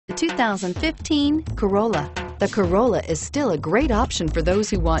The 2015 Corolla. The Corolla is still a great option for those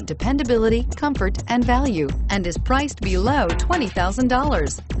who want dependability, comfort, and value, and is priced below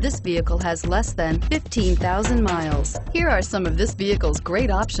 $20,000. This vehicle has less than 15,000 miles. Here are some of this vehicle's great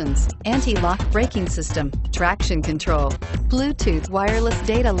options: anti-lock braking system, traction control, Bluetooth wireless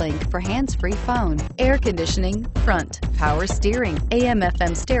data link for hands-free phone, air conditioning, front, power steering,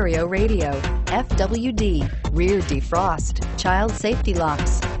 AM/FM stereo radio, FWD, rear defrost, child safety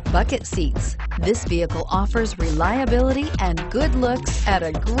locks, bucket seats. This vehicle offers reliability and good looks at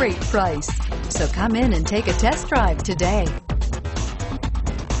a great price. So come in and take a test drive today.